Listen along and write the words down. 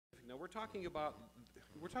Now we're talking about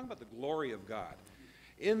the glory of God.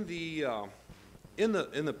 In the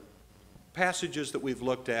passages that we've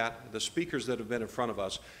looked at, the speakers that have been in front of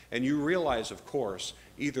us, and you realize, of course,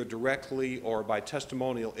 either directly or by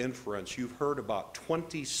testimonial inference, you've heard about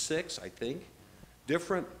 26, I think,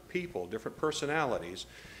 different people, different personalities,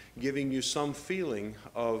 giving you some feeling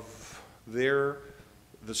of the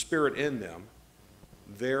Spirit in them,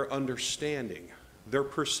 their understanding, their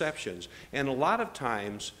perceptions. And a lot of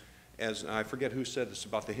times, as I forget who said this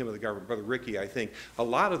about the hymn of the garment, Brother Ricky, I think, a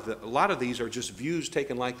lot of these are just views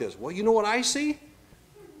taken like this. Well, you know what I see?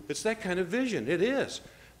 It's that kind of vision. It is.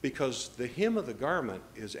 Because the hymn of the garment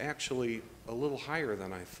is actually a little higher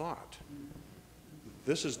than I thought.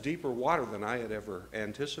 This is deeper water than I had ever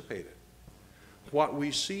anticipated. What we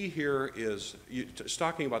see here is, it's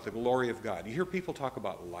talking about the glory of God. You hear people talk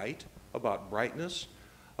about light, about brightness,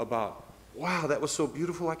 about, wow, that was so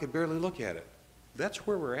beautiful I could barely look at it. That's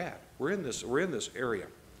where we're at. We're in this area.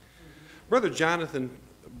 Brother Jonathan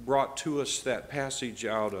brought to us that passage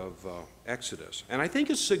out of Exodus. And I think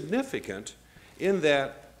it's significant in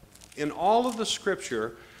that in all of the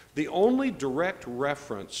Scripture, the only direct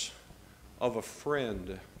reference of a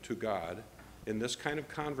friend to God in this kind of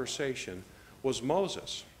conversation was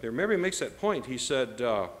Moses. Remember, he makes that point. He said,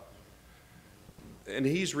 and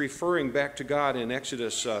he's referring back to God in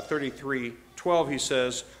Exodus 33:12, he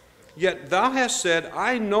says, "Yet thou hast said,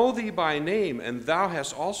 I know thee by name, and thou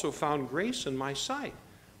hast also found grace in my sight."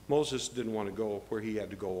 Moses didn't want to go where he had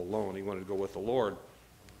to go alone. He wanted to go with the Lord.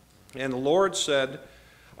 And the Lord said,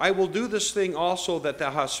 "I will do this thing also that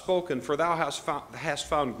thou hast spoken, for thou hast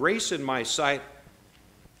found grace in my sight,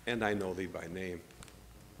 and I know thee by name."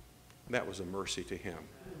 That was a mercy to him.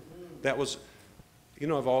 That was,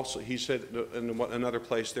 he said in another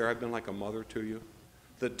place there, "I've been like a mother to you."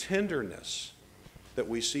 The tenderness that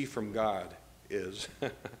we see from God is,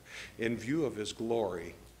 in view of his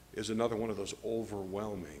glory, is another one of those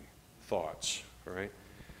overwhelming thoughts, right?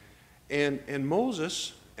 And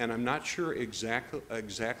Moses, and I'm not sure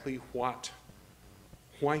exactly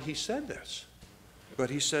why he said this, but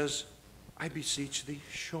he says, "I beseech thee,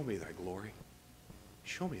 show me thy glory.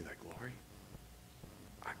 Show me thy glory.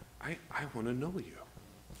 I want to know you.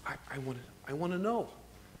 I want to know."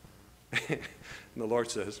 And the Lord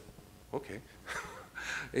says, "Okay."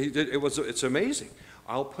 It's amazing.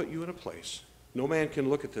 "I'll put you in a place. No man can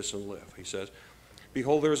look at this and live." He says,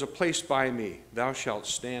 "Behold, there is a place by me. Thou shalt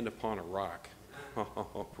stand upon a rock."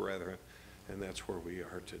 Oh, brethren, and that's where we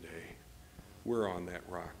are today. We're on that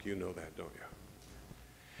rock. You know that, don't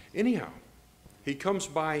you? Anyhow, he comes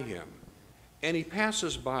by him, and he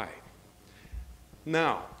passes by.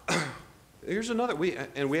 Now, here's another, we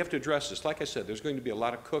have to address this. Like I said, there's going to be a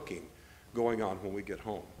lot of cooking going on when we get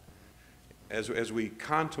home. As we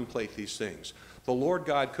contemplate these things, the Lord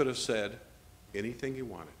God could have said anything he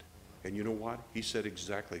wanted. And you know what? He said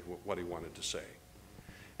exactly what he wanted to say.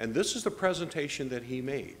 And this is the presentation that he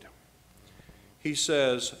made. He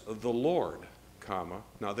says, "The Lord, comma."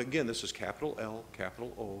 Now again, this is capital L,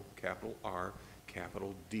 capital O, capital R,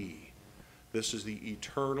 capital D. This is the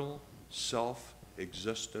eternal,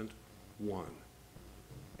 self-existent one.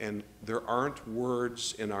 And there aren't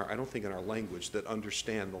words I don't think in our language that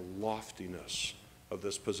understand the loftiness of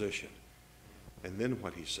this position. And then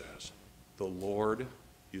what he says, "The Lord,"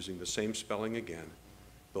 using the same spelling again,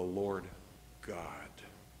 "the Lord God,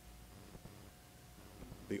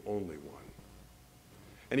 the only one."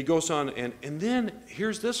 And he goes on, and then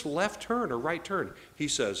here's this left turn or right turn. He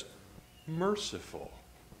says, "Merciful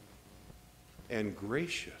and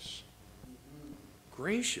gracious."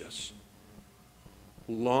 Gracious.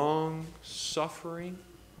 Long-suffering.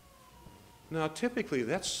 Now, typically,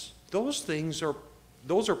 those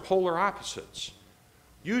are polar opposites.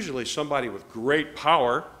 Usually, somebody with great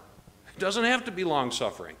power doesn't have to be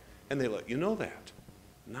long-suffering, and they let you know that.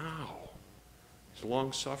 Now, it's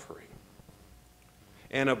long-suffering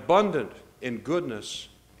and abundant in goodness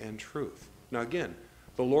and truth. Now, again,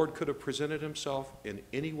 the Lord could have presented himself in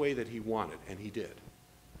any way that he wanted, and he did.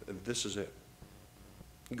 And this is it.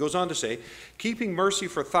 He goes on to say, "Keeping mercy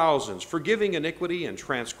for thousands, forgiving iniquity and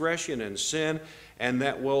transgression and sin, and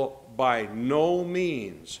that will by no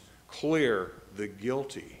means clear the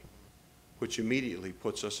guilty," which immediately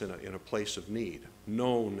puts us in a place of need,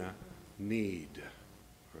 known need,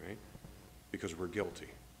 right? Because we're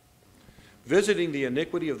guilty. "Visiting the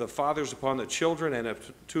iniquity of the fathers upon the children and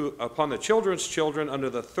upon the children's children unto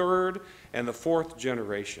the third and the fourth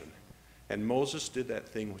generation." And Moses did that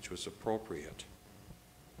thing which was appropriate.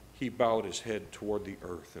 He bowed his head toward the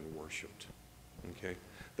earth and worshiped. Okay?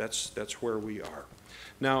 That's where we are.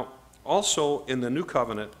 Now, also in the New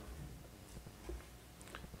Covenant,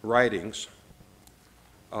 writings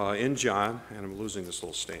in John, and I'm losing this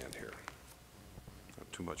little stand here.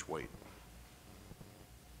 Not too much weight.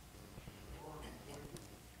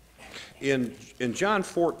 In John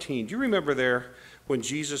 14, do you remember there when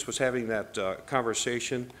Jesus was having that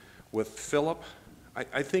conversation with Philip?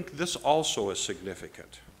 I think this also is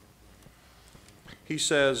significant. He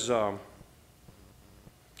says,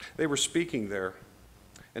 they were speaking there,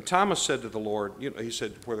 and Thomas said to the Lord, he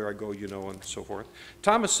said, whither I go, you know, and so forth.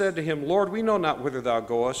 Thomas said to him, Lord, we know not whither thou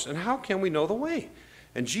goest, and how can we know the way?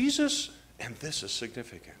 And Jesus, and this is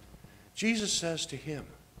significant, Jesus says to him,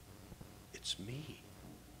 it's me.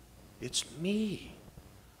 It's me.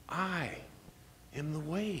 I am the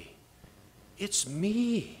way. It's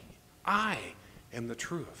me. I am the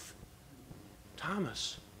truth.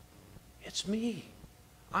 Thomas, it's me.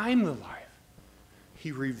 I'm the life.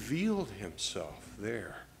 He revealed himself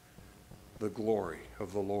there, the glory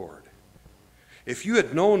of the Lord. If you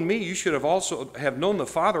had known me, you should have known the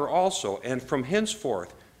Father also, and from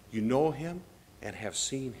henceforth you know him and have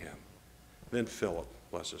seen him. Then Philip,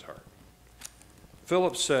 bless his heart,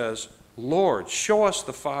 Philip says, Lord, show us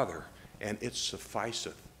the Father, and it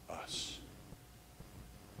sufficeth us.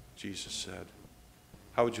 Jesus said,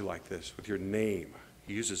 how would you like this? With your name.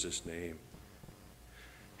 He uses his name.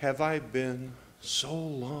 Have I been so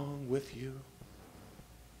long with you,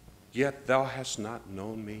 yet thou hast not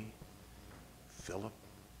known me, Philip?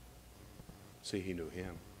 See, he knew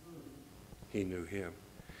him. He knew him.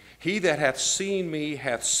 He that hath seen me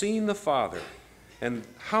hath seen the Father. And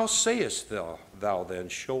how sayest thou then,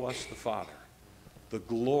 show us the Father? The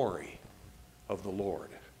glory of the Lord.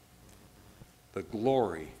 The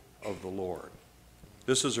glory of the Lord.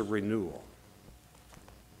 This is a renewal.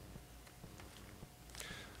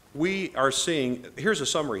 We are seeing, here's a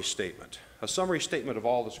summary statement of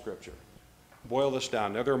all the Scripture. Boil this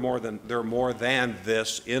down. Now, there are more than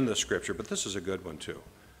this in the Scripture, but this is a good one too.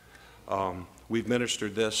 We've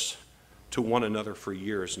ministered this to one another for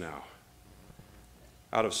years now.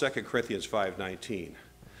 Out of 2 Corinthians 5:19,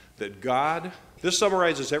 that God, this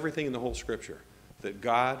summarizes everything in the whole Scripture, that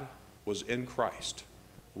God was in Christ,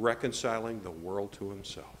 reconciling the world to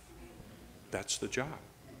himself. That's the job.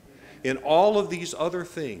 In all of these other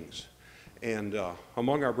things, and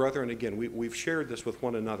among our brethren, again, we've shared this with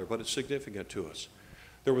one another, but it's significant to us.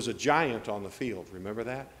 There was a giant on the field, remember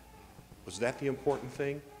that? Was that the important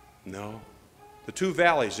thing? No. The two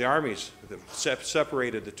valleys, the armies, that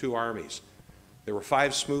separated the two armies. There were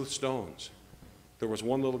 5 smooth stones. There was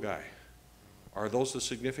one little guy. Are those the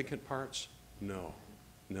significant parts? No,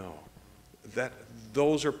 no.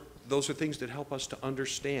 Those are things that help us to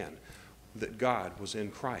understand that God was in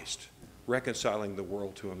Christ, reconciling the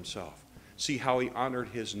world to himself. See how he honored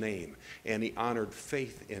his name, and he honored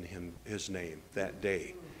faith in his name that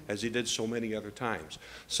day, as he did so many other times.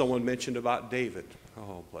 Someone mentioned about David.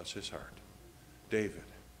 Oh, bless his heart. David,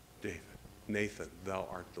 Nathan, thou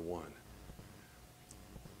art the one.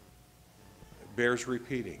 It bears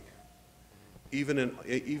repeating. Even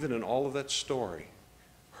in all of that story,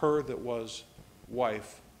 her that was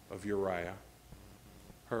wife of Uriah,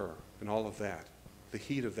 her, and all of that, the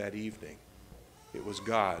heat of that evening, it was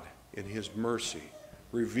God in his mercy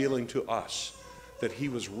revealing to us that he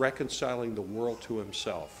was reconciling the world to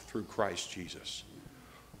himself through Christ Jesus.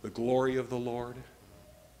 The glory of the Lord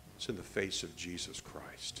is in the face of Jesus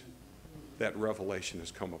Christ. That revelation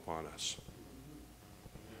has come upon us.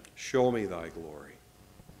 Show me thy glory.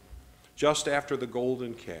 Just after the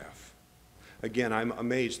golden calf. Again, I'm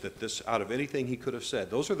amazed that this, out of anything he could have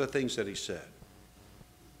said, those are the things that he said.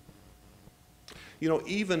 You know,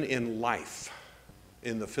 even in life,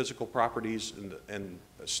 in the physical properties and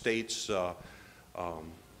states,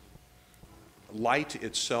 light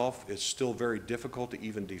itself is still very difficult to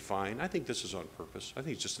even define. I think this is on purpose. I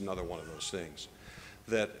think it's just another one of those things.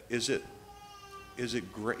 That is it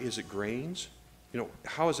grains? You know,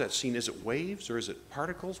 how is that seen? Is it waves or is it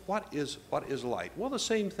particles? What is light? Well, the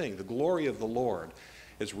same thing. The glory of the Lord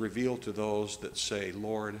is revealed to those that say,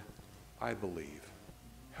 Lord, I believe.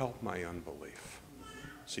 Help my unbelief.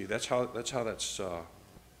 See, that's how that's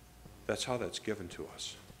given to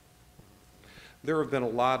us. There have been a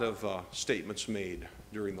lot of statements made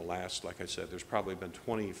during the last, like I said, there's probably been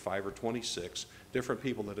 25 or 26 different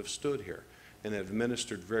people that have stood here and have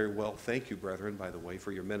ministered very well. Thank you, brethren, by the way,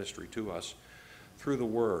 for your ministry to us through the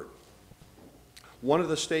Word. One of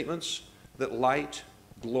the statements, that light,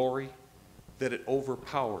 glory, that it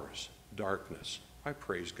overpowers darkness. I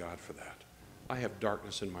praise God for that. I have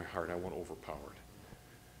darkness in my heart. I want overpowered.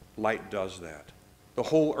 Light does that. The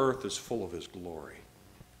whole earth is full of his glory.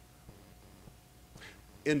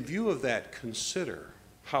 In view of that, consider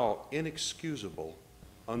how inexcusable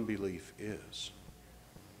unbelief is.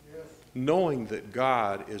 Yes. Knowing that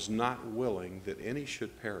God is not willing that any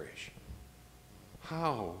should perish.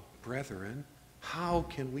 How, brethren, how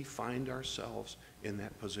can we find ourselves in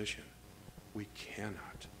that position? We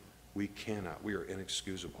cannot. We cannot. We are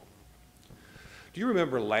inexcusable. Do you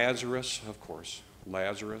remember Lazarus? Of course,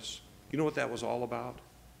 Lazarus. You know what that was all about?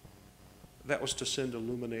 That was to send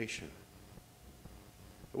illumination.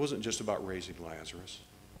 It wasn't just about raising Lazarus.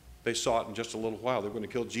 They saw it in just a little while. They were going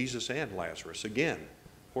to kill Jesus and Lazarus again.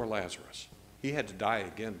 Poor Lazarus. He had to die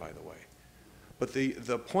again, by the way. But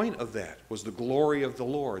the point of that was the glory of the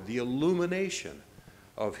Lord, the illumination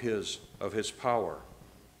of his power.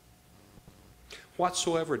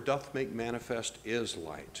 Whatsoever doth make manifest is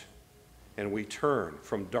light, and we turn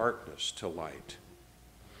from darkness to light.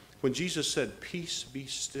 When Jesus said, "Peace be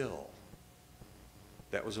still,"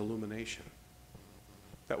 that was illumination.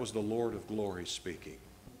 That was the Lord of glory speaking.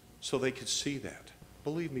 So they could see that.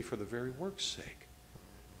 Believe me, for the very work's sake.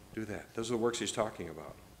 Do that. Those are the works he's talking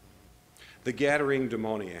about. The Gadarene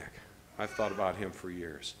demoniac. I've thought about him for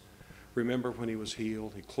years. Remember when he was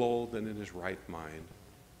healed, he clothed and in his right mind.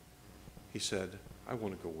 He said, "I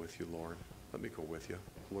want to go with you, Lord. Let me go with you."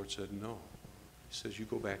 The Lord said, "No." He says, "You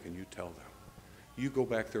go back and you tell them. You go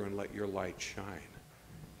back there and let your light shine.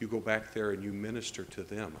 You go back there and you minister to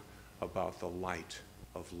them about the light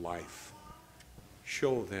of life.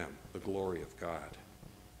 Show them the glory of God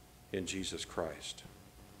in Jesus Christ."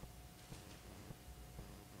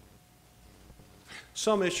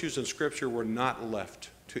 Some issues in Scripture were not left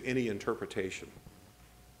to any interpretation.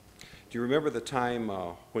 Do you remember the time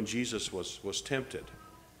when Jesus was tempted?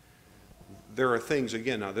 There are things,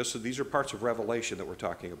 again, now these are parts of Revelation that we're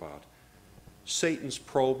talking about. Satan's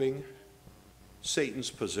probing, Satan's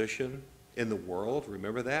position in the world,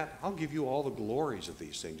 remember that? I'll give you all the glories of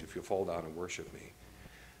these things if you fall down and worship me.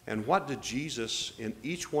 And what did Jesus in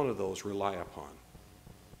each one of those rely upon?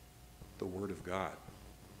 The Word of God.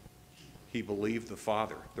 He believed the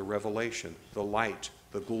Father, the revelation, the light,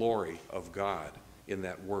 the glory of God in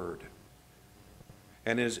that Word.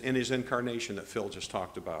 And in his incarnation that Phil just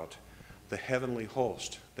talked about, the heavenly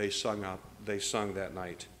host, they sung that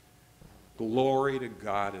night, "Glory to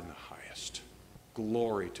God in the highest."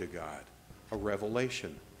 Glory to God. A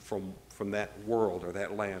revelation from that world or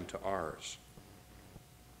that land to ours.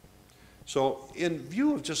 So in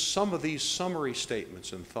view of just some of these summary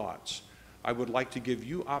statements and thoughts, I would like to give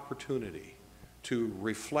you opportunity to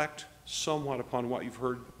reflect somewhat upon what you've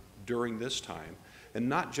heard during this time, and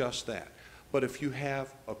not just that, but if you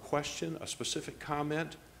have a question, a specific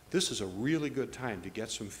comment, this is a really good time to get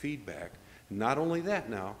some feedback. Not only that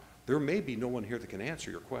now, there may be no one here that can answer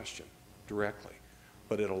your question directly,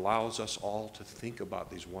 but it allows us all to think about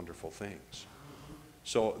these wonderful things.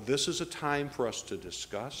 So this is a time for us to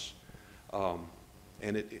discuss.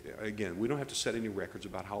 Again, we don't have to set any records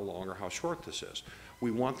about how long or how short this is. We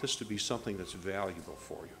want this to be something that's valuable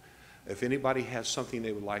for you. If anybody has something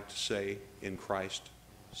they would like to say in Christ,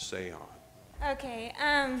 say on. Okay,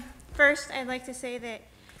 first I'd like to say that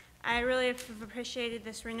I really have appreciated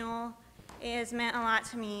this renewal. It has meant a lot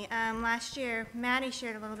to me. Last year, Maddie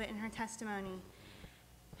shared a little bit in her testimony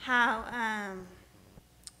how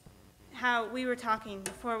we were talking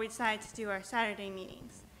before we decided to do our Saturday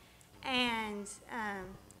meetings. And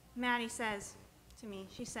Maddie says to me,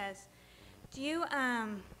 she says, do you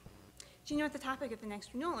know what the topic of the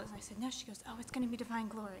next renewal is? And I said, no. She goes, oh, it's going to be divine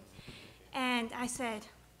glory. And I said,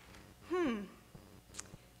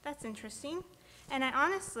 that's interesting. And I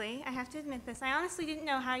have to admit this, I honestly didn't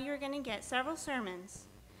know how you were going to get several sermons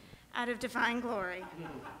out of divine glory.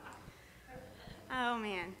 Oh,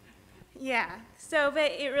 man. Yeah. So,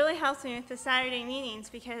 but it really helped me with the Saturday meetings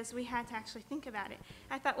because we had to actually think about it.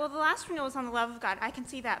 I thought, well, the last renewal was on the love of God. I can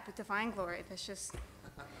see that, but divine glory, that's just...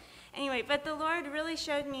 Anyway, but the Lord really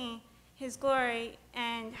showed me his glory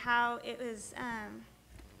and how it was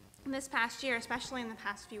this past year, especially in the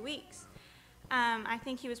past few weeks. I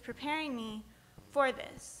think he was preparing me for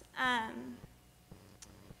this.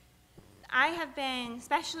 I have been,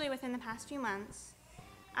 especially within the past few months,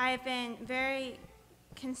 I have been very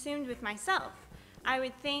consumed with myself. I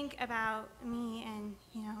would think about me and,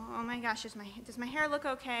 oh my gosh, does my hair look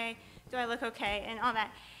okay? Do I look okay? And all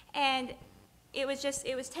that. And it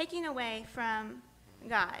was taking away from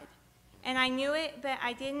God. And I knew it, but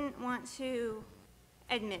I didn't want to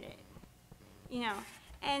admit it,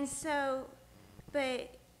 And so,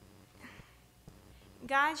 but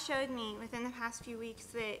God showed me within the past few weeks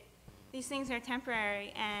that these things are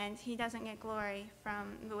temporary and he doesn't get glory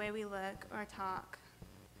from the way we look or talk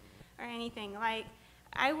or anything. Like,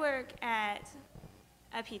 I work at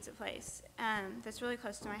a pizza place that's really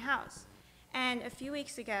close to my house. And a few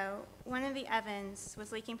weeks ago, one of the ovens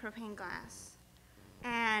was leaking propane glass.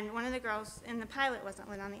 And one of the girls, and the pilot wasn't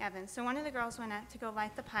lit on the oven, so one of the girls went up to go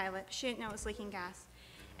light the pilot. She didn't know it was leaking gas,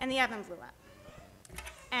 and the oven blew up.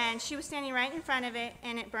 And she was standing right in front of it,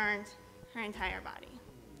 and it burned her entire body.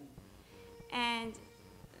 And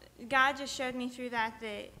God just showed me through that,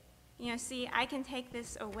 see, I can take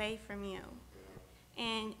this away from you.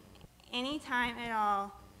 And any time at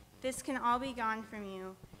all, this can all be gone from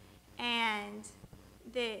you. And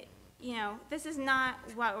this is not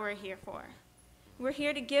what we're here for. We're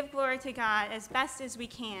here to give glory to God as best as we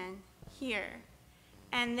can here.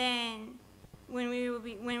 And then when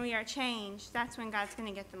we are changed, that's when God's going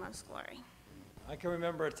to get the most glory. I can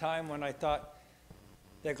remember a time when I thought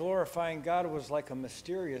that glorifying God was like a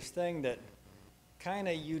mysterious thing that kind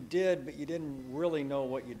of you did, but you didn't really know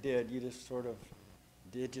what you did. You just sort of,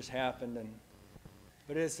 it just happened.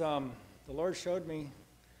 But as the Lord showed me,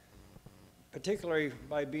 particularly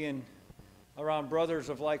by being around brothers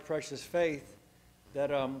of like precious faith,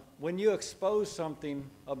 that when you expose something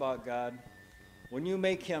about God, when you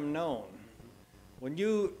make him known, when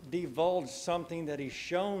you divulge something that he's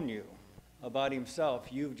shown you about himself,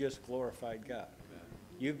 you've just glorified God.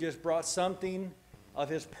 You've just brought something of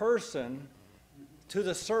his person to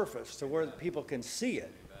the surface to where people can see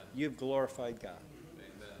it. You've glorified God.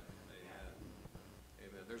 Amen.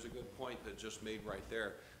 Amen. There's a good point that just made right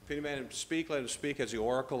there. If any man speak, let him speak as the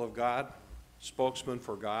oracle of God, spokesman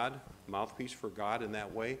for God, mouthpiece for God in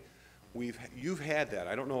that way. You've had that.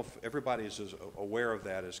 I don't know if everybody is as aware of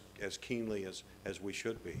that as keenly as we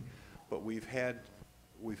should be, but we've had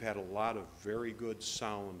a lot of very good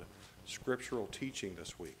sound scriptural teaching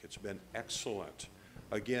this week. It's been excellent.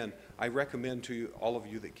 Again, I recommend to all of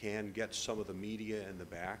you that can get some of the media in the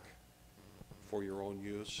back for your own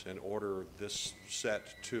use and order this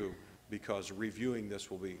set too, because reviewing this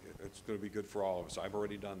it's going to be good for all of us. I've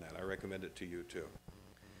already done that. I recommend it to you too.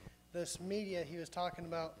 This media he was talking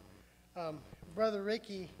about, Brother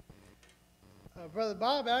Ricky, Brother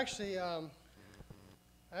Bob actually it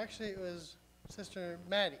was Sister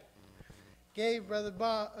Maddie, gave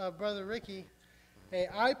Brother Ricky an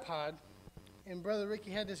iPod, and Brother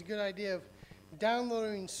Ricky had this good idea of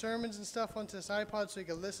downloading sermons and stuff onto this iPod so he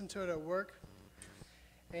could listen to it at work.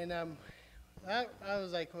 And I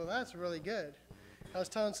was like, well, that's really good. I was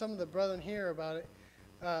telling some of the brethren here about it.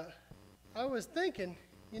 I was thinking,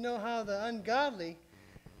 you know how the ungodly,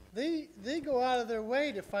 they go out of their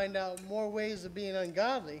way to find out more ways of being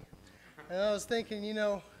ungodly. And I was thinking,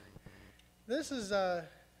 this is a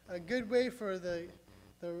good way for the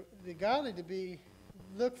godly to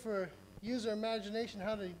use their imagination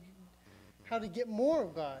how to get more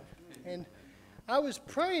of God. And I was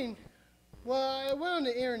praying. Well, I went on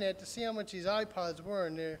the internet to see how much these iPods were,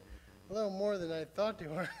 and they're a little more than I thought they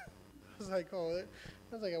were. I was like, oh, it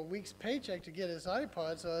was like a week's paycheck to get this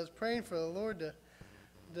iPod. So I was praying for the Lord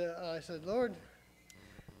I said, Lord,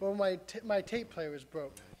 well, my tape player was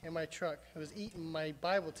broke in my truck. It was eating my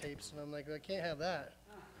Bible tapes, and I'm like, I can't have that.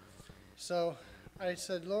 So I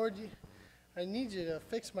said, Lord, I need you to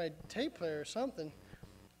fix my tape player or something.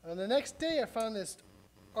 And the next day, I found this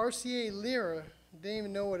RCA Lyra. Didn't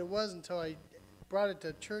even know what it was until I brought it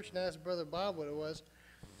to church and asked Brother Bob what it was.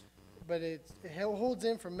 But it holds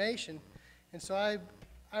information. And so I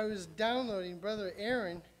was downloading. Brother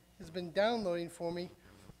Aaron has been downloading for me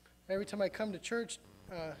every time I come to church,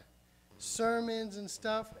 sermons and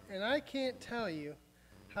stuff. And I can't tell you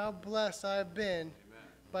how blessed I've been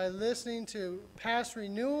by listening to past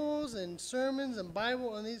renewals and sermons and Bible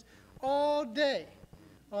on these all day.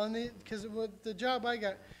 Because the job I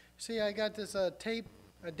got, see, I got this tape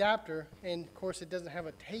adapter, and of course it doesn't have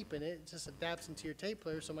a tape in it. It just adapts into your tape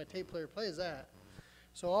player, so my tape player plays that.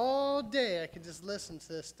 So all day I could just listen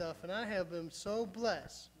to this stuff, and I have been so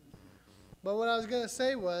blessed. But what I was going to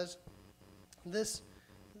say was,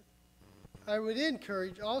 I would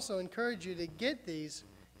also encourage you to get these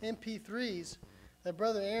MP3s that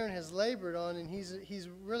Brother Aaron has labored on, and he's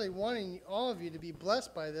really wanting all of you to be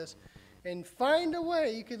blessed by this, and find a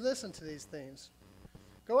way you could listen to these things.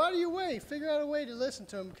 Go out of your way, figure out a way to listen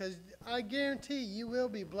to them, because I guarantee you will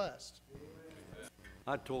be blessed.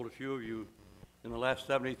 I told a few of you in the last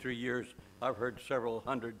 73 years, I've heard several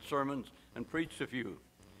hundred sermons and preached a few.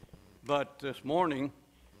 But this morning,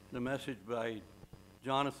 the message by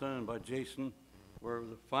Jonathan and by Jason were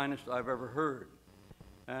the finest I've ever heard.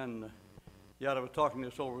 And yet I was talking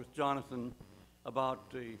this over with Jonathan about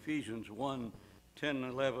Ephesians 1, 10, and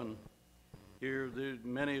 11. Here,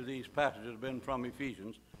 many of these passages have been from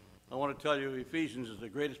Ephesians. I want to tell you, Ephesians is the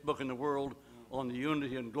greatest book in the world on the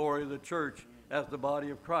unity and glory of the church as the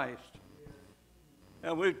body of Christ.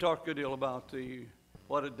 And we've talked a good deal about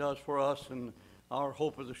what it does for us and our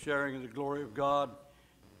hope of the sharing of the glory of God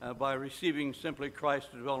by receiving simply Christ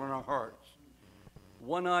to dwell in our hearts.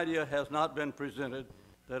 One idea has not been presented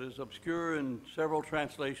that is obscure in several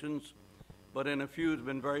translations, but in a few has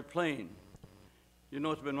been very plain. You know,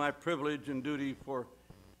 it's been my privilege and duty for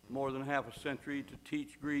more than half a century to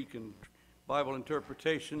teach Greek and Bible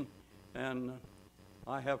interpretation, and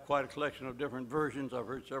I have quite a collection of different versions. I've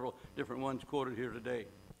heard several different ones quoted here today.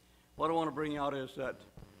 What I want to bring out is that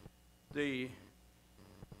the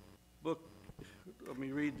book, let me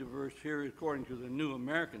read the verse here according to the New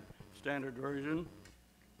American Standard Version.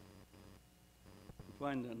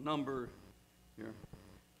 Find the number here.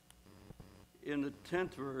 In the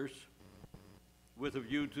 10th verse, with a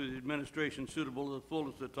view to the administration suitable to the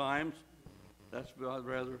fullness of the times, that's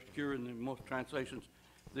rather obscure in the most translations.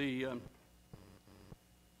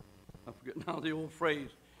 I forget now the old phrase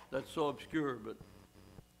that's so obscure, but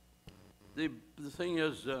the thing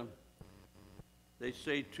is, they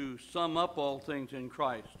say to sum up all things in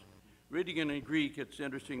Christ. Reading in the Greek, it's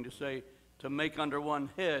interesting to say to make under one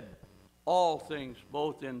head all things,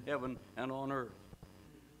 both in heaven and on earth.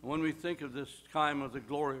 When we think of this time of the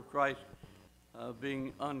glory of Christ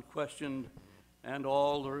being unquestioned and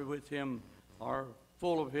all that are with him are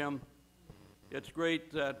full of him, it's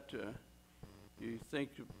great that you think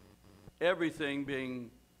of everything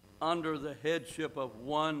being under the headship of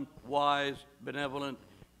one wise, benevolent,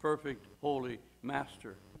 perfect, holy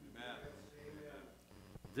Master. Amen.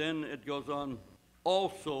 Then it goes on,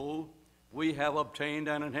 also we have obtained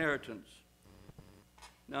an inheritance.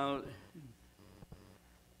 Now,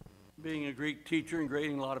 being a Greek teacher and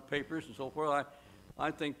grading a lot of papers and so forth,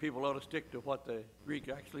 I think people ought to stick to what the Greek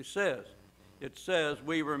actually says. It says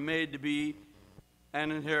we were made to be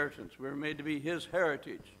an inheritance. We were made to be his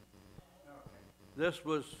heritage. This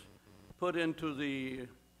was put into the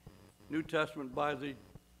New Testament by the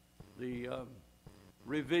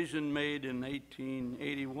revision made in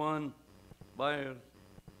 1881 by a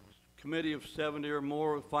committee of 70 or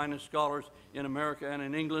more of the finest scholars in America and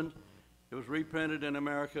in England. It was reprinted in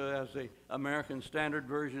America as the American Standard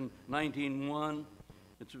Version 1901.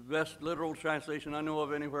 It's the best literal translation I know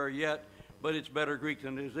of anywhere yet, but it's better Greek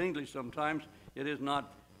than it is English sometimes. It is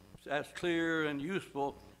not as clear and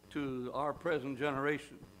useful to our present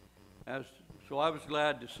generation. So I was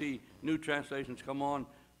glad to see new translations come on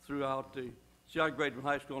throughout the. See, I graduated from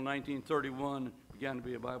high school in 1931, began to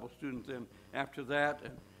be a Bible student then after that,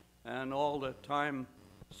 and all the time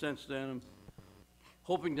since then,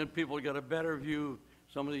 hoping that people get a better view of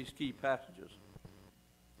some of these key passages.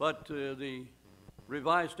 But the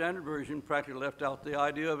Revised Standard Version practically left out the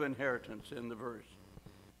idea of inheritance in the verse.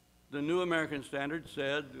 The New American Standard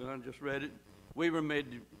said, I just read it, we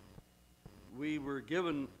were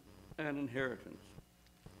given an inheritance.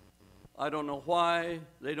 I don't know why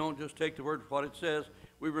they don't just take the word for what it says.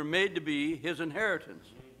 We were made to be his inheritance.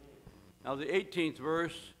 Now the 18th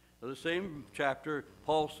verse of the same chapter,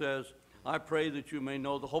 Paul says, I pray that you may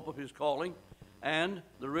know the hope of his calling and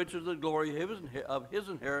the riches of the glory of his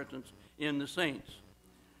inheritance in the saints.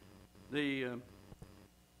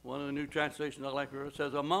 One of the new translations I like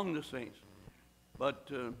says among the saints.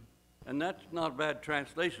 But, and that's not a bad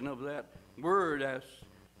translation of that word as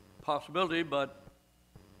possibility, but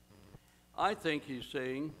I think he's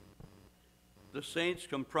saying the saints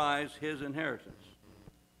comprise his inheritance.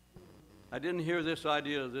 I didn't hear this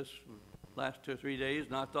idea this last 2 or 3 days,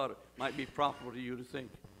 and I thought it might be profitable to you to think.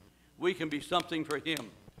 We can be something for him.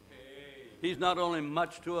 He's not only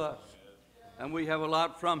much to us, and we have a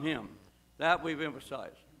lot from him. That we've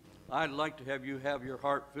emphasized. I'd like to have you have your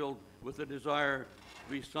heart filled with a desire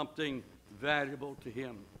to be something valuable to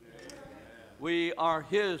him. We are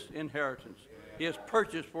his inheritance. He has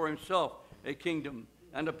purchased for himself a kingdom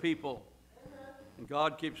and a people. And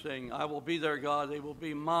God keeps saying, I will be their God, they will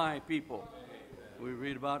be my people. We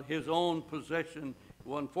read about his own possession,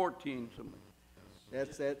 1:14 something.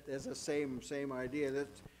 That's the same idea. That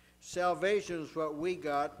salvation is what we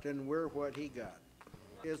got, and we're what he got.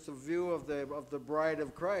 It's the view of the bride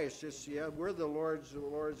of Christ. It's, yeah, we're the Lord's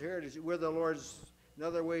heritage. We're the Lord's. In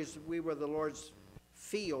other ways, we were the Lord's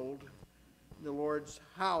field, the Lord's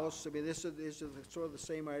house. I mean, this is sort of the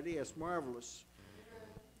same idea. It's marvelous.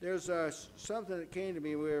 There's something that came to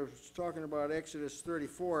me. We were talking about Exodus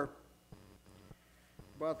 34,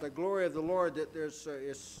 about the glory of the Lord. That there's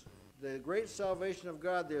it's the great salvation of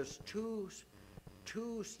God. There's two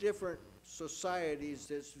different societies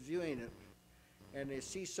that's viewing it, and they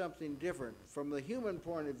see something different. From the human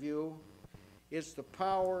point of view, it's the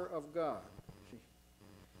power of God.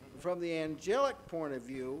 From the angelic point of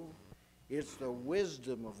view, it's the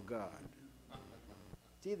wisdom of God.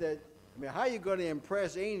 See that? I mean, how are you going to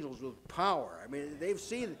impress angels with power? I mean, they've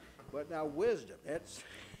seen, but now wisdom. That's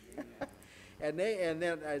and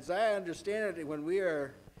then, as I understand it, when we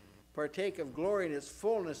are partake of glory in its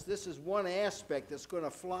fullness, this is one aspect that's going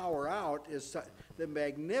to flower out, is the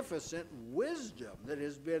magnificent wisdom that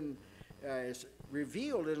has been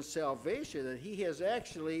revealed in salvation, that he has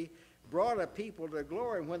actually brought a people to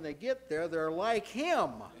glory, and when they get there, they're like him.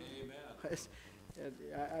 Amen. And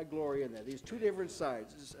I glory in that. These two different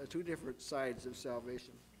sides of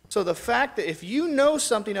salvation. So the fact that if you know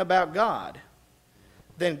something about God,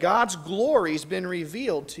 then God's glory's been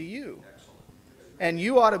revealed to you. And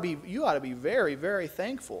you ought to be very, very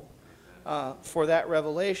thankful for that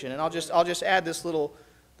revelation. And I'll just add this little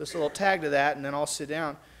tag to that, and then I'll sit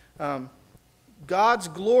down. God's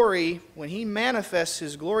glory, when he manifests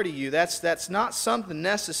his glory to you, that's not something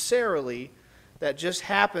necessarily that just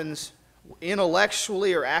happens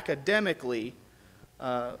intellectually or academically.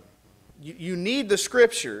 You need the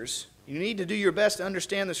Scriptures. You need to do your best to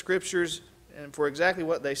understand the Scriptures and for exactly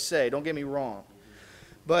what they say. Don't get me wrong.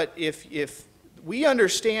 But if we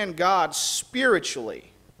understand God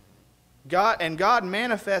spiritually, God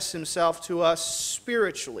manifests himself to us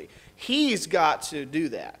spiritually, he's got to do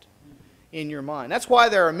that in your mind. That's why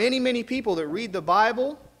there are many, many people that read the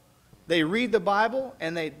Bible. They read the Bible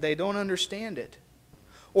and they don't understand it.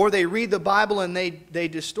 Or they read the Bible and they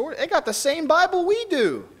distort it. They got the same Bible we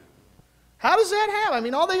do. How does that happen? I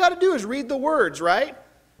mean, all they got to do is read the words, right?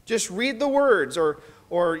 Just read the words.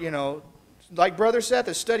 Or you know, like Brother Seth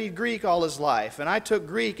has studied Greek all his life. And I took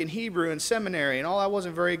Greek and Hebrew in seminary, and I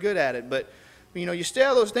wasn't very good at it. But, you know, you study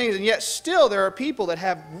all those things, and yet still there are people that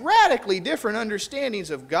have radically different understandings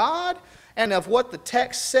of God and of what the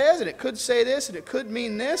text says, and it could say this, and it could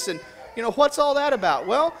mean this, and, you know, what's all that about?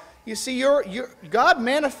 Well, you see, God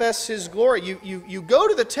manifests his glory. You go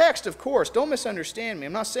to the text, of course. Don't misunderstand me.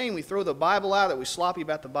 I'm not saying we throw the Bible out, that we sloppy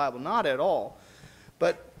about the Bible. Not at all.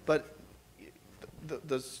 But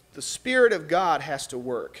the Spirit of God has to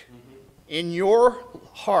work in your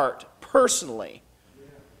heart personally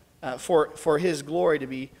for his glory to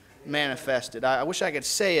be manifested. I wish I could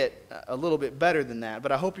say it a little bit better than that,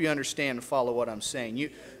 but I hope you understand and follow what I'm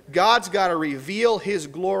saying. God's got to reveal his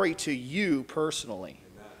glory to you personally.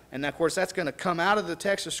 And of course, that's going to come out of the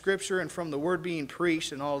text of Scripture and from the Word being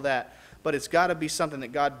preached and all of that. But it's got to be something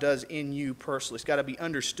that God does in you personally. It's got to be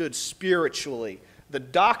understood spiritually. The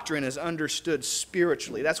doctrine is understood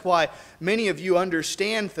spiritually. That's why many of you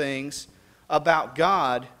understand things about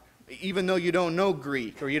God, even though you don't know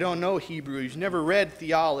Greek or you don't know Hebrew. You've never read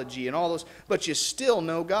theology and all those, but you still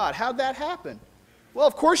know God. How'd that happen? Well,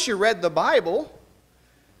 of course you read the Bible,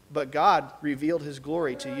 but God revealed his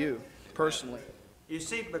glory to you personally. You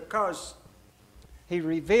see, because he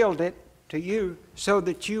revealed it to you so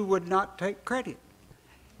that you would not take credit.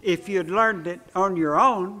 If you'd learned it on your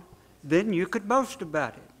own, then you could boast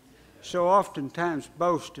about it. So oftentimes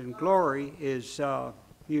boast and glory is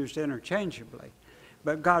used interchangeably.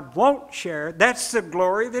 But God won't share. That's the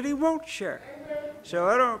glory that he won't share. So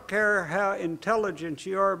I don't care how intelligent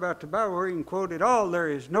you are about the Bible, or you can quote it all, there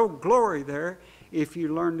is no glory there if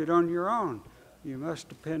you learned it on your own. You must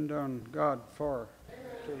depend on God to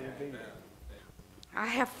reveal it. I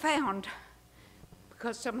have found,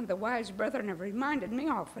 because some of the wise brethren have reminded me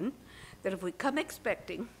often, that if we come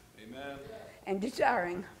expecting and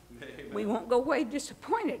desiring, we won't go away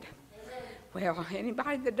disappointed. Well,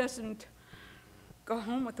 anybody that doesn't go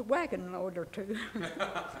home with a wagon load or two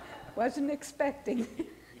wasn't expecting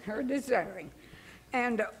or desiring.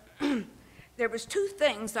 And there was two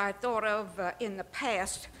things I thought of in the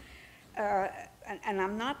past, and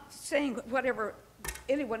I'm not saying whatever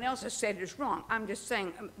anyone else has said is wrong. I'm just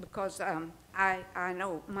saying because I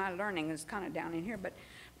know my learning is kind of down in here, but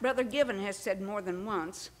Brother Given has said more than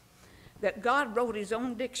once that God wrote his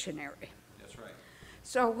own dictionary. That's right.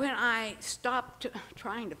 So when I stopped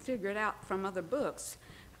trying to figure it out from other books,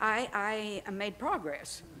 I made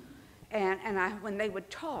progress. And when they would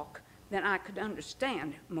talk, then I could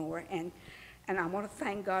understand more, and I want to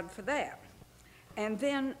thank God for that. And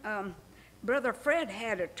then Brother Fred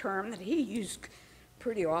had a term that he used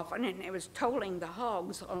pretty often, and it was tolling the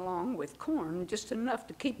hogs along with corn, just enough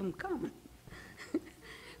to keep them coming.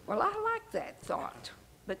 Well, I like that thought,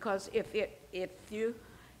 because if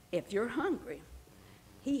you're hungry,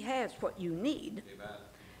 he has what you need.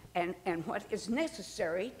 And what is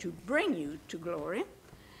necessary to bring you to glory.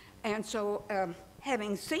 And so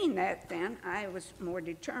having seen that, then I was more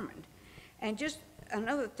determined. And just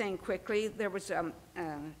another thing quickly, there was about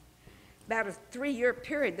a 3-year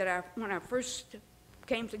period that when I first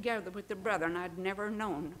came together with the brother, and I'd never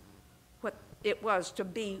known what it was to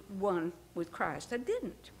be one with Christ. I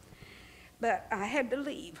didn't. But I had to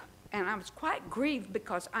leave. And I was quite grieved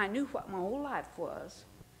because I knew what my whole life was.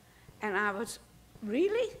 And I was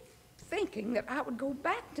really thinking that I would go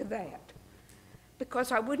back to that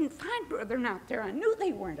because I wouldn't find brethren out there. I knew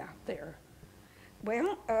they weren't out there.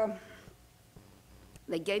 Well,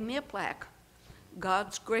 they gave me a plaque.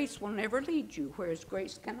 God's grace will never lead you where his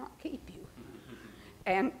grace cannot keep you.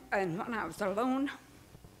 And when I was alone,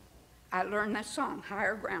 I learned that song,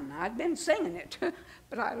 Higher Ground. Now, I'd been singing it,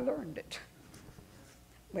 but I learned it.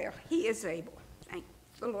 Well, he is able. Thank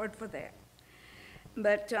the Lord for that.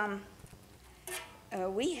 But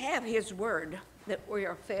we have his word that we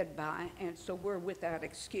are fed by, and so we're without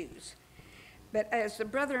excuse. But as the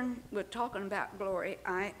brethren were talking about glory,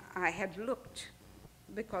 I had looked,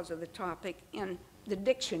 because of the topic, in the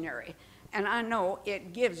dictionary. And I know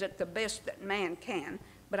it gives it the best that man can,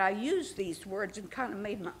 but I used these words and kind of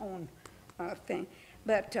made my own thing.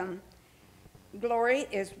 But glory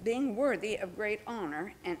is being worthy of great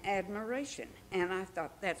honor and admiration. And I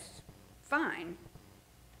thought that's fine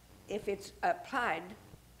if it's applied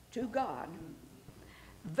to God.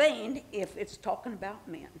 Vain if it's talking about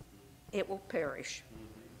men. It will perish.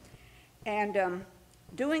 And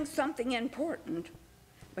doing something important,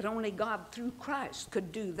 but only God through Christ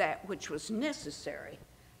could do that which was necessary,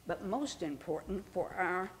 but most important for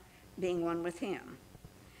our being one with him.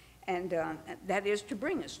 And that is to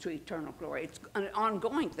bring us to eternal glory. It's an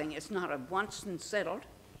ongoing thing. It's not a once and settled.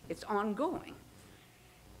 It's ongoing.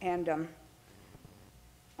 And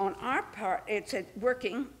on our part, it's a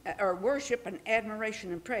working or worship and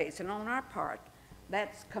admiration and praise. And on our part,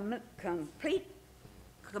 that's complete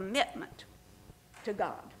commitment to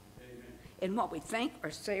God in what we think or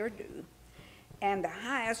say or do. And the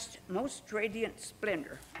highest, most radiant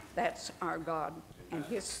splendor, that's our God and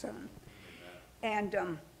his Son.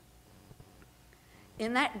 And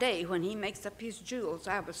in that day when he makes up his jewels,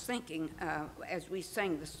 I was thinking, as we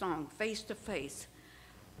sang the song, Face to Face,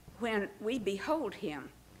 when we behold him,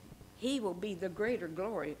 he will be the greater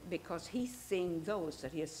glory because he's seeing those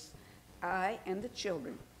that his I and the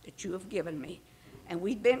children that you have given me. And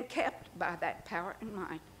we've been kept by that power and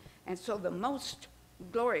might. And so the most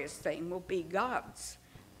glorious thing will be God's,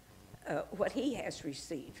 what he has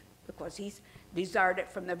received, because he's desired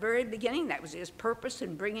it from the very beginning. That was his purpose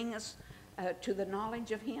in bringing us to the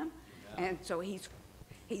knowledge of him. Yeah. And so he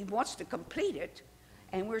wants to complete it,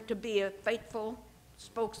 and we're to be a faithful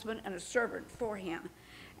spokesman and a servant for him.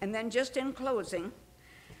 And then just in closing,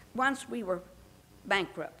 once we were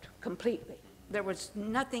bankrupt completely. There was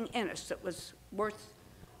nothing in us that was worth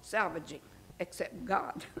salvaging except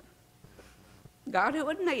God. God who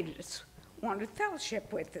had made us wanted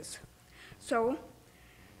fellowship with us. So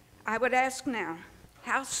I would ask now,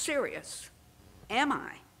 how serious am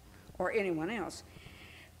I, or anyone else,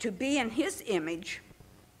 to be in his image,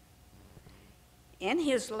 in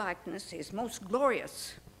his likeness, his most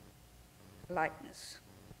glorious likeness,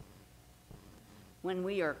 when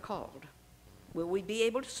we are called? Will we be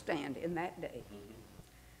able to stand in that day?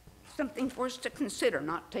 Something for us to consider,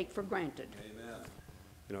 not take for granted. Amen.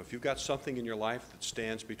 You know, if you've got something in your life that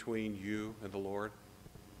stands between you and the Lord,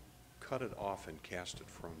 cut it off and cast it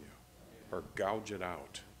from you, or gouge it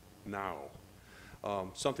out now.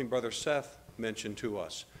 Something Brother Seth mentioned to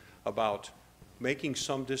us about making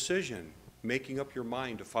some decision, making up your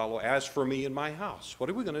mind to follow. As for me and my house, what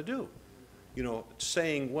are we going to do? You know,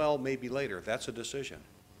 saying, well, maybe later, that's a decision.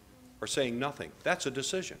 Or saying nothing, that's a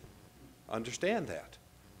decision. Understand that.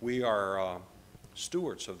 We are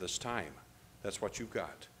stewards of this time. That's what you've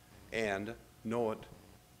got. And know it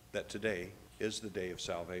that today is the day of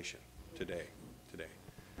salvation. Today.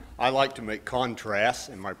 I like to make contrasts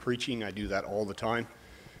in my preaching. I do that all the time.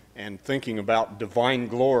 And thinking about divine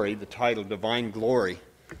glory, the title Divine Glory,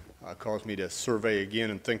 caused me to survey again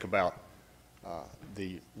and think about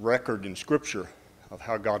the record in Scripture of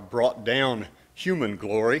how God brought down human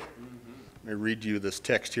glory. Let me read you this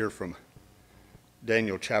text here from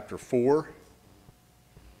Daniel chapter 4.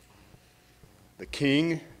 The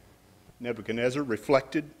king, Nebuchadnezzar,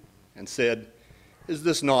 reflected and said, "Is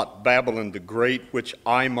this not Babylon the Great, which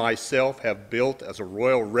I myself have built as a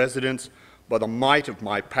royal residence by the might of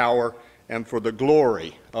my power and for the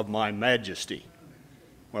glory of my majesty?"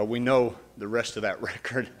 Well, we know the rest of that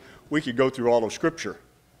record. We could go through all of Scripture,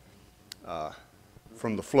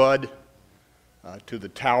 from the flood to the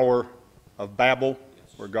Tower of Babel,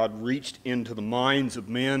 where God reached into the minds of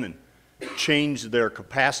men and changed their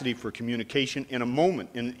capacity for communication in a moment,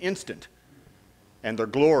 in an instant, and their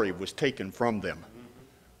glory was taken from them.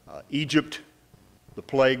 Egypt, the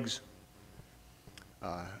plagues,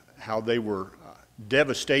 how they were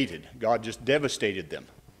devastated. God just devastated them.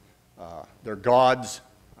 Their gods,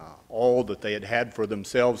 all that they had had for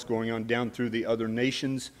themselves going on down through the other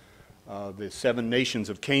nations, the 7 nations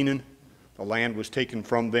of Canaan, the land was taken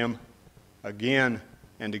from them again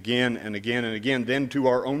and again and again and again. Then to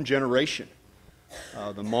our own generation,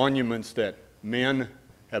 the monuments that men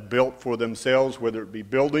have built for themselves, whether it be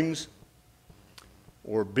buildings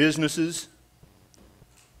or businesses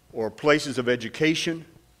or places of education.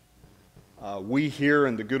 We here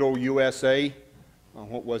in the good old USA,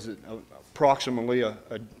 what was it, approximately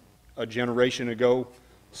a generation ago,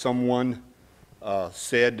 someone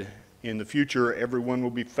said in the future everyone will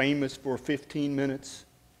be famous for 15 minutes.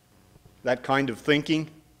 That kind of thinking,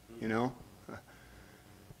 you know.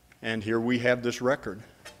 And here we have this record,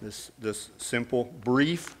 this simple,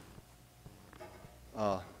 brief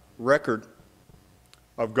record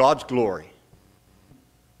of God's glory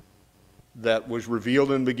that was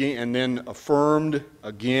revealed in the beginning and then affirmed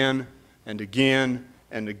again and again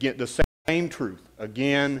and again, the same truth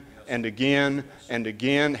again and again and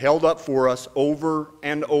again, held up for us over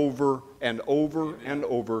and over and over and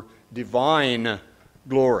over, divine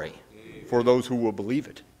glory for those who will believe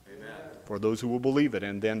it. For those who will believe it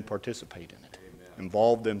and then participate in it,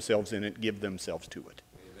 involve themselves in it, give themselves to it.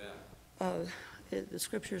 The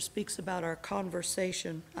scripture speaks about our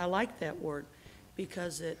conversation. I like that word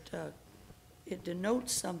because it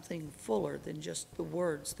denotes something fuller than just the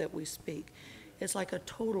words that we speak. It's like a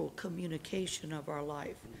total communication of our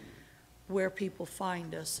life, where people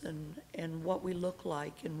find us and what we look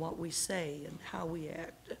like and what we say and how we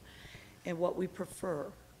act and what we prefer.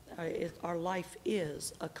 Our life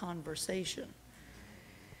is a conversation.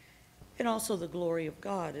 And also the glory of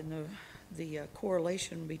God and the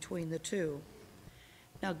correlation between the two.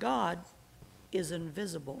 Now, God is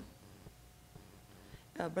invisible.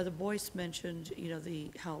 Brother Boyce mentioned,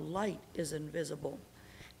 how light is invisible.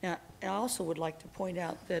 Now, I also would like to point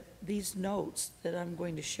out that these notes that I'm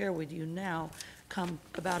going to share with you now come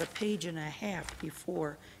about a page and a half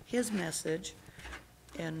before his message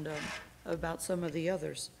and about some of the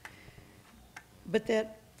others. But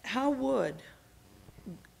that how would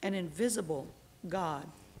an invisible God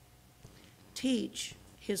teach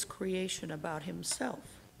his creation about himself?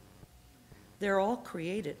 They're all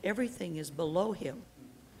created. Everything is below him.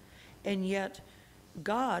 And yet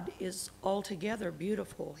God is altogether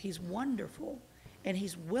beautiful. He's wonderful. And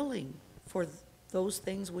he's willing for those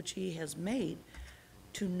things which he has made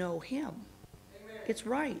to know him. Amen. It's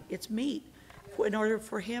right. It's meet. In order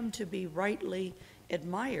for him to be rightly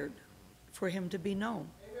admired, for him to be known.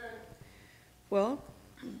 Amen. Well,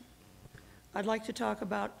 I'd like to talk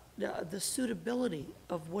about the suitability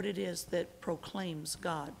of what it is that proclaims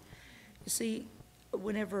God. You see,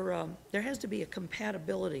 whenever there has to be a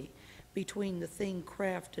compatibility between the thing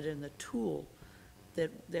crafted and the tool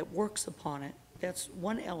that works upon it. That's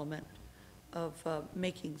one element of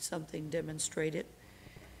making something demonstrated.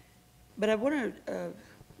 But I want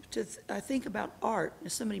I think about art.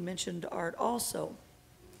 Somebody mentioned art also.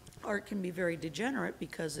 Art can be very degenerate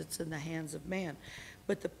because it's in the hands of man.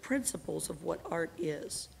 But the principles of what art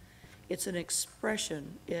is, it's an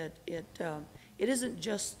expression. It isn't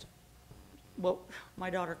just what my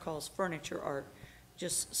daughter calls furniture art,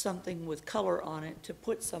 just something with color on it to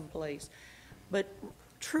put someplace. But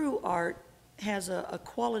true art has a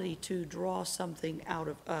quality to draw something out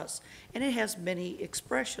of us, and it has many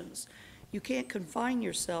expressions. You can't confine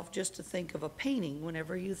yourself just to think of a painting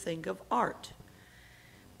whenever you think of art.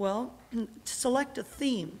 Well, select a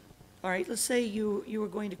theme. All right, let's say you were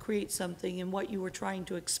going to create something and what you were trying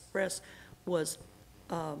to express was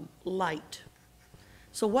light.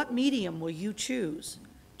 So what medium will you choose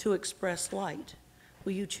to express light?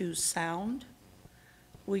 Will you choose sound?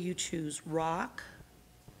 Will you choose rock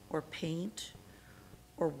or paint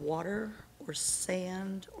or water or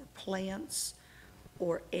sand or plants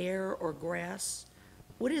or air or grass?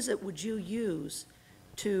 What is it would you use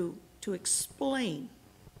to explain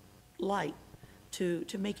light, to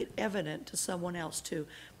make it evident to someone else, to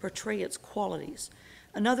portray its qualities?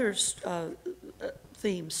 Another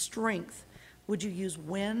theme, strength. Would you use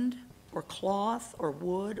wind or cloth or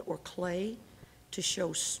wood or clay to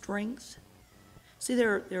show strength? See,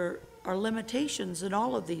 there are limitations in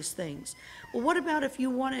all of these things. Well, what about if you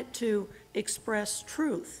wanted to express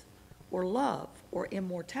truth or love or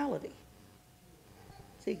immortality?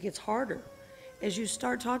 See, it gets harder. As you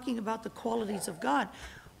start talking about the qualities of God,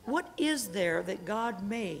 what is there that God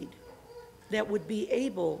made that would be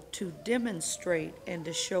able to demonstrate and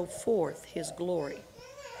to show forth his glory?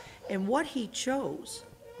 And what he chose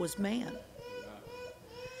was man.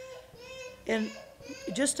 And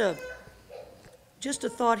just a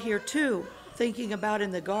thought here too, thinking about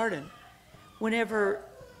in the garden, whenever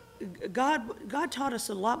God taught us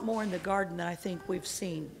a lot more in the garden than I think we've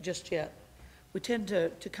seen just yet. We tend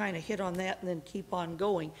to kind of hit on that and then keep on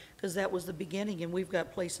going, because that was the beginning and we've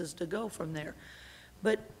got places to go from there.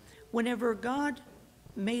 But whenever God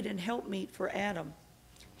made an helpmeet for Adam,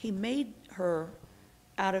 he made her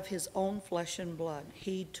out of his own flesh and blood.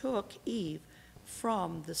 He took Eve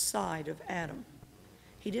from the side of Adam.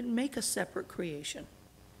 He didn't make a separate creation.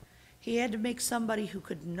 He had to make somebody who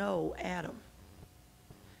could know Adam,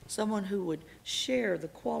 someone who would share the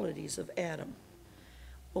qualities of Adam.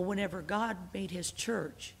 Well, whenever God made his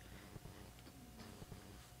church,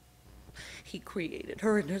 he created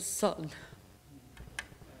her and his son.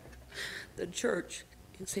 The church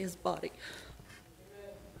is his body.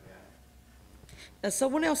 Now,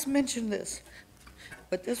 someone else mentioned this,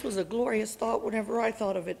 but this was a glorious thought whenever I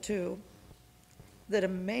thought of it too, that a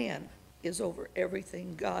man is over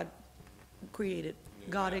everything God created,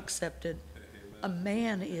 God accepted. A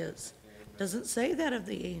man is. Doesn't say that of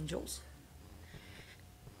the angels.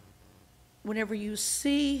 Whenever you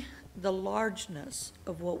see the largeness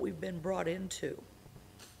of what we've been brought into,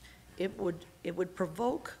 it would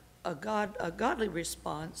provoke a godly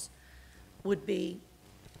response would be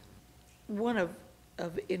one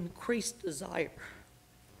of increased desire.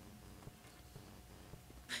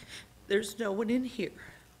 There's no one in here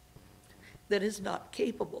that is not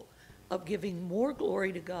capable of giving more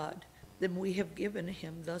glory to God than we have given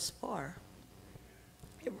him thus far.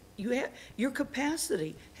 Your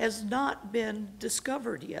capacity has not been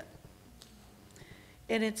discovered yet.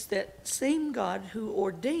 And it's that same God who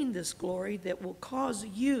ordained this glory that will cause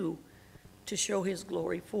you to show his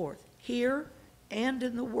glory forth, here and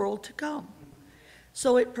in the world to come.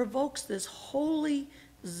 So it provokes this holy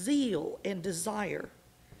zeal and desire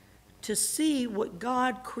to see what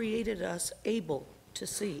God created us able to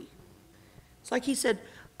see. It's like he said,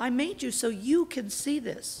 I made you so you can see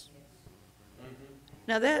this.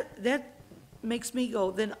 Now that makes me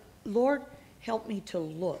go, then Lord, help me to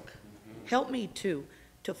look. Help me to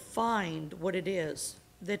find what it is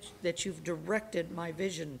that you've directed my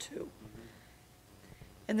vision to.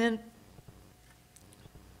 And then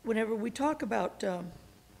whenever we talk about,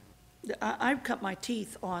 I've cut my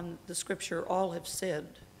teeth on the scripture, all have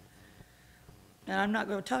sinned. And I'm not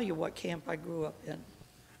going to tell you what camp I grew up in.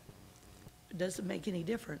 It doesn't make any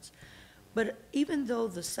difference. But even though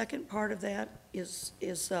the second part of that is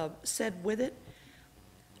said with it,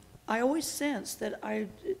 I always sense that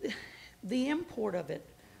the import of it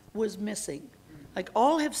was missing. Like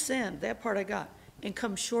all have sinned, that part I got, and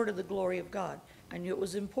come short of the glory of God. I knew it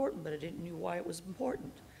was important, but I didn't know why it was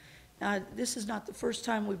important. Now, this is not the first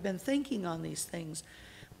time we've been thinking on these things,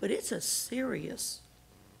 but it's a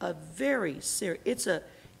very serious,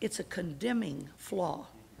 it's a condemning flaw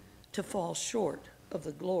to fall short of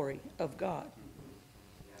the glory of God,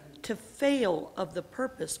 to fail of the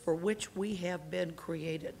purpose for which we have been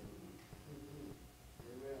created.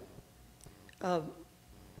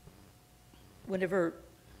 Whenever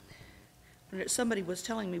somebody was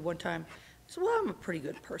telling me one time, I said, well, I'm a pretty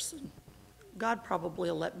good person. God probably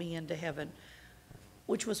will let me into heaven,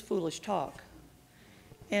 which was foolish talk.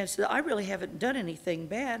 And so I really haven't done anything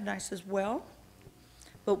bad. And I says, well,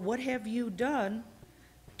 but what have you done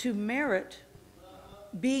to merit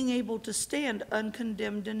being able to stand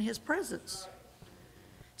uncondemned in his presence?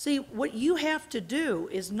 See, what you have to do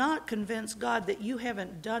is not convince God that you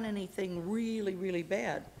haven't done anything really, really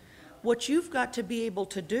bad. What you've got to be able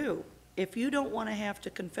to do, if you don't want to have to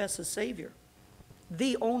confess a Savior,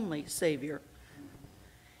 the only Savior,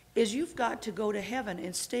 is you've got to go to heaven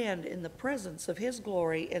and stand in the presence of his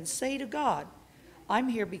glory and say to God, I'm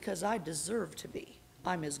here because I deserve to be.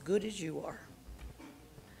 I'm as good as you are.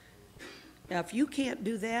 Now, if you can't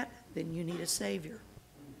do that, then you need a Savior,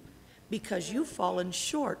 because you've fallen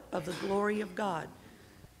short of the glory of God.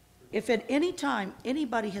 If at any time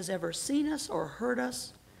anybody has ever seen us or heard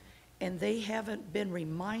us, and they haven't been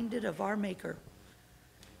reminded of our Maker,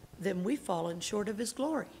 then we've fallen short of his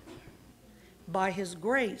glory. By his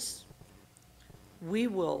grace, we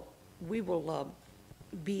will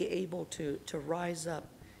be able to rise up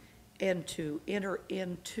and to enter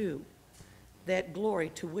into that glory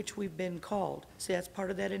to which we've been called. See, that's part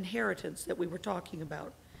of that inheritance that we were talking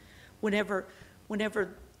about. Whenever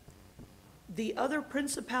the other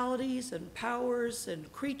principalities and powers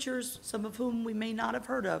and creatures, some of whom we may not have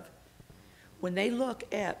heard of, when they look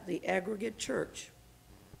at the aggregate church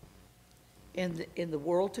in the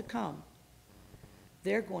world to come,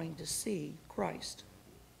 they're going to see Christ.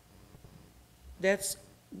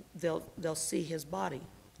 They'll see his body.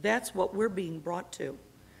 That's what we're being brought to.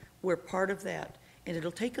 We're part of that. And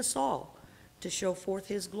it'll take us all to show forth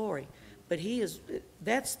his glory. But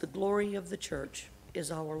that's the glory of the church,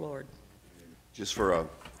 is our Lord. Just for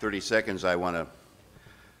 30 seconds, I want to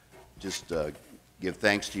just give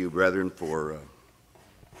thanks to you, brethren, for,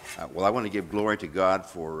 I want to give glory to God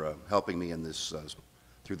for helping me in this,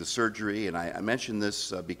 through the surgery. And I mention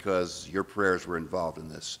this because your prayers were involved in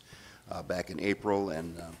this back in April.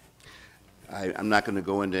 And I'm not going to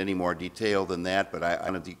go into any more detail than that, but I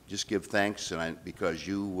want to just give thanks because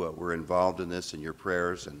you were involved in this in your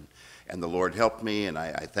prayers, and the Lord helped me, and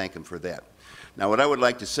I thank him for that. Now, what I would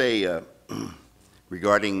like to say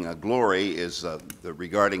regarding glory is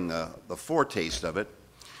regarding the foretaste of it.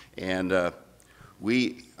 And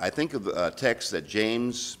I think of a text that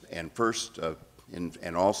James and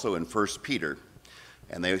and also in 1 Peter,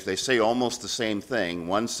 and they say almost the same thing.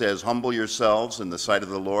 One says, humble yourselves in the sight of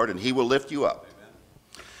the Lord, and he will lift you up.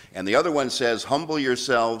 Amen. And the other one says, humble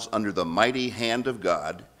yourselves under the mighty hand of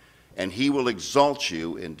God, and he will exalt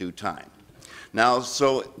you in due time. Now,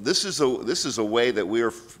 so this is a way that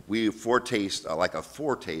we foretaste, like a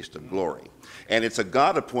foretaste of glory. And it's a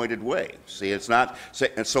God-appointed way. See, it's not,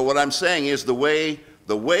 and so what I'm saying is the way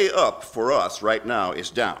up for us right now is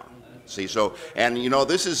down. See, so, and you know,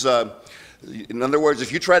 this is, in other words,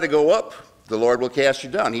 if you try to go up, the Lord will cast you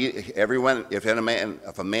down.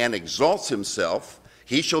 If a man exalts himself,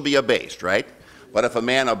 he shall be abased, right? But if a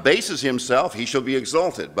man abases himself, he shall be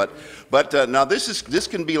exalted. But now this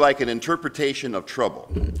can be like an interpretation of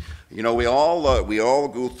trouble. You know, we all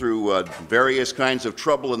go through various kinds of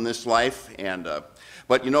trouble in this life, and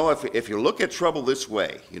but you know, if you look at trouble this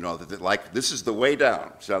way, you know, like this is the way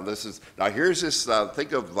down. So here's this.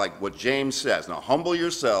 Think of like what James says. Now humble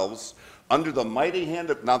yourselves under the mighty hand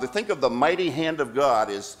of. Now think of the mighty hand of God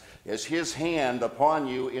as his hand upon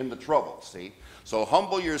you in the trouble. See. So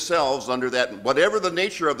humble yourselves under that, whatever the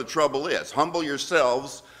nature of the trouble is, humble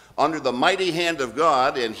yourselves under the mighty hand of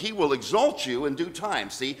God, and he will exalt you in due time,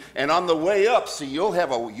 see? And on the way up, see, you'll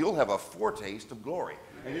have a foretaste of glory.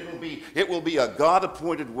 And it will be a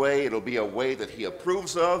God-appointed way. It'll be a way that he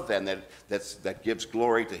approves of, and that gives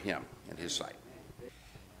glory to him in his sight.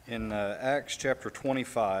 In Acts chapter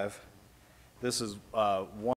 25, this is one